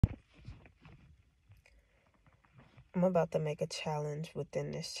I'm about to make a challenge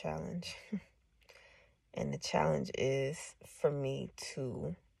within this challenge. And the challenge is for me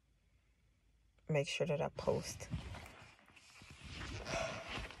to make sure that I post.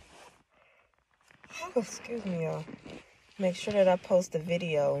 Excuse me, y'all. Make sure that I post a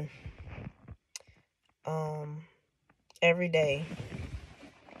video every day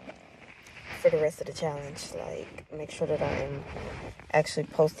for the rest of the challenge. Like, make sure that I am actually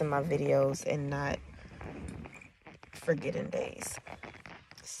posting my videos and not forgetting days.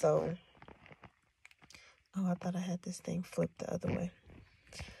 So, oh, I thought I had this thing flipped the other way.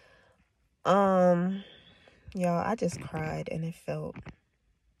 Y'all, I just cried and it felt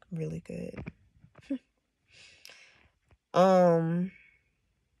really good. I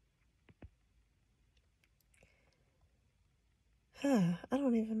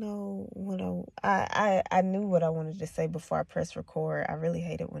don't even know what I knew what I wanted to say before I pressed record. I really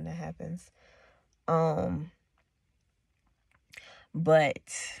hate it when that happens. But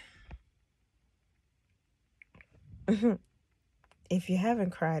if you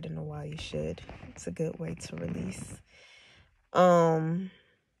haven't cried in a while, you should. It's a good way to release. I'm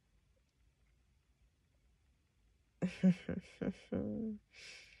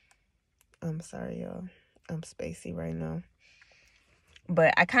sorry, y'all. I'm spacey right now.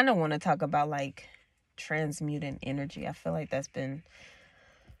 But I kind of want to talk about like transmuting energy. I feel like that's been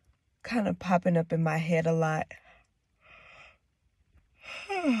kind of popping up in my head a lot.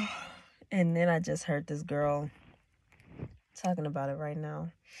 And then I just heard this girl talking about it right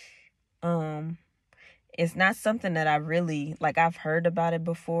now. It's not something that I really like. I've heard about it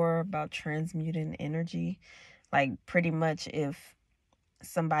before, about transmuting energy. Like, pretty much if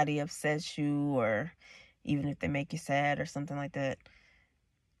somebody upsets you, or even if they make you sad or something like that,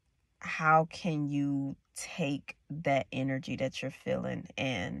 how can you take that energy that you're feeling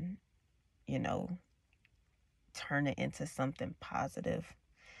and, you know, turn it into something positive?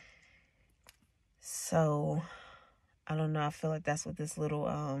 So I don't know. I feel like that's what this little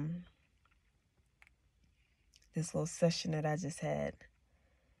session that I just had.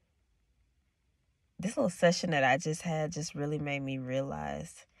 This little session that I just had just really made me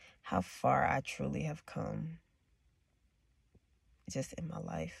realize how far I truly have come just in my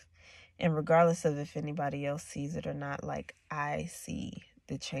life. And regardless of if anybody else sees it or not, like, I see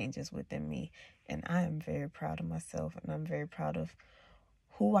the changes within me. And I am very proud of myself. And I'm very proud of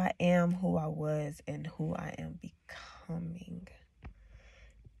who I am, who I was, and who I am becoming.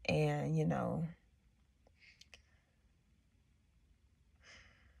 And, you know,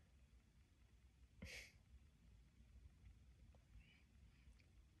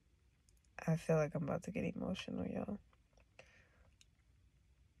 I feel like I'm about to get emotional, y'all.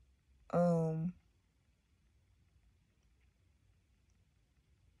 All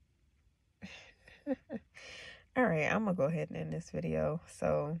right, I'm gonna go ahead and end this video.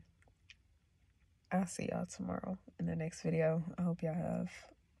 So I'll see y'all tomorrow in the next video. I hope y'all have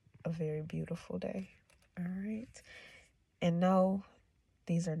a very beautiful day. All right. And no,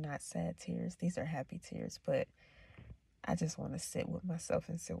 these are not sad tears. These are happy tears. But I just want to sit with myself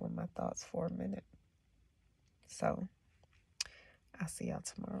and sit with my thoughts for a minute. So I'll see y'all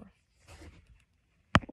tomorrow.